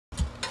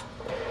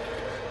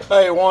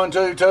Hey,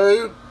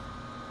 122.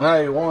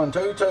 Hey,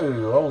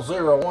 122. Old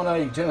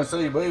 018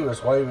 Tennessee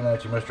Beavis waving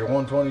at you, Mr.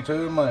 122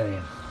 in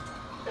Maine.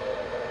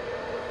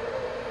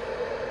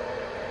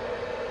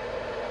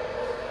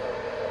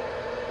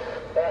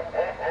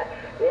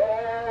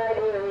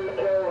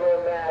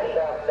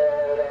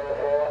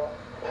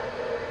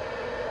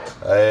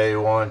 Hey,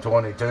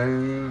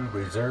 122,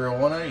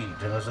 B018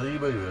 Tennessee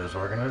Beavis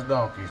working his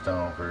donkey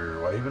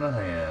stomper, waving a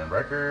hand.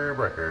 Breaker,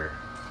 breaker.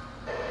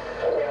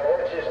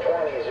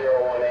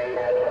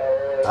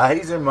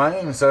 He's in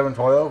Maine,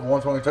 712.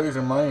 122's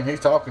in Maine.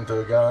 He's talking to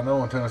a guy I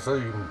know in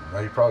Tennessee.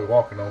 He's probably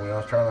walking on me. I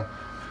was trying to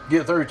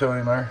get through to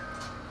him there.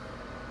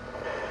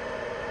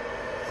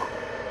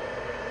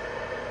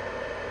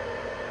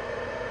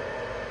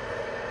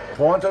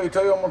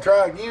 $122, I'm gonna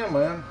try again,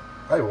 man.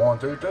 Hey,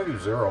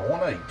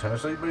 122-018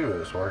 Tennessee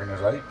Beavis working his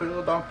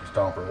 8-pill donkey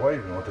stomper,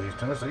 waving with these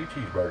Tennessee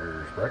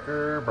cheeseburgers.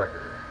 Breaker,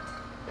 breaker.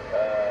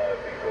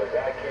 Because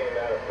I came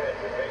out of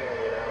Pennsylvania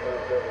and I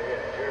moved over here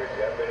to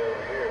Jersey. I've been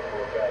over here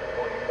for about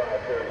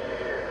 25, 30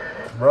 years.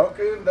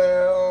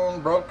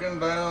 Broken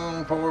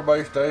down, poor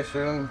base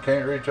station.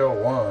 Can't reach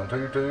old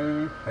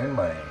 122 in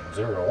Maine.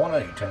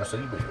 018 Tennessee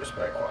Beavis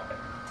back white.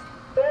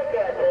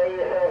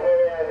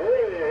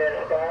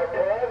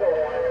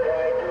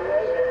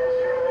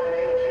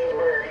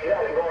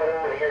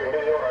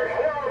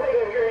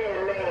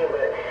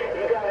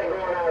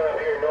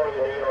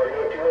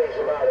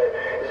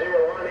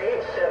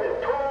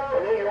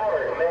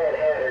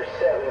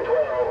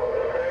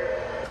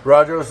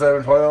 Roger,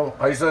 712.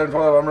 Hey,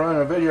 712, I'm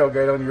running a video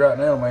gate on you right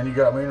now, man. You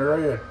got me in the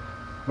red.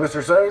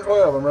 Mr.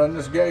 712, I'm running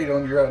this gate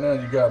on you right now.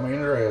 You got me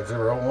in the red.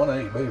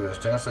 018 Beavis,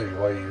 Tennessee,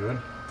 waving.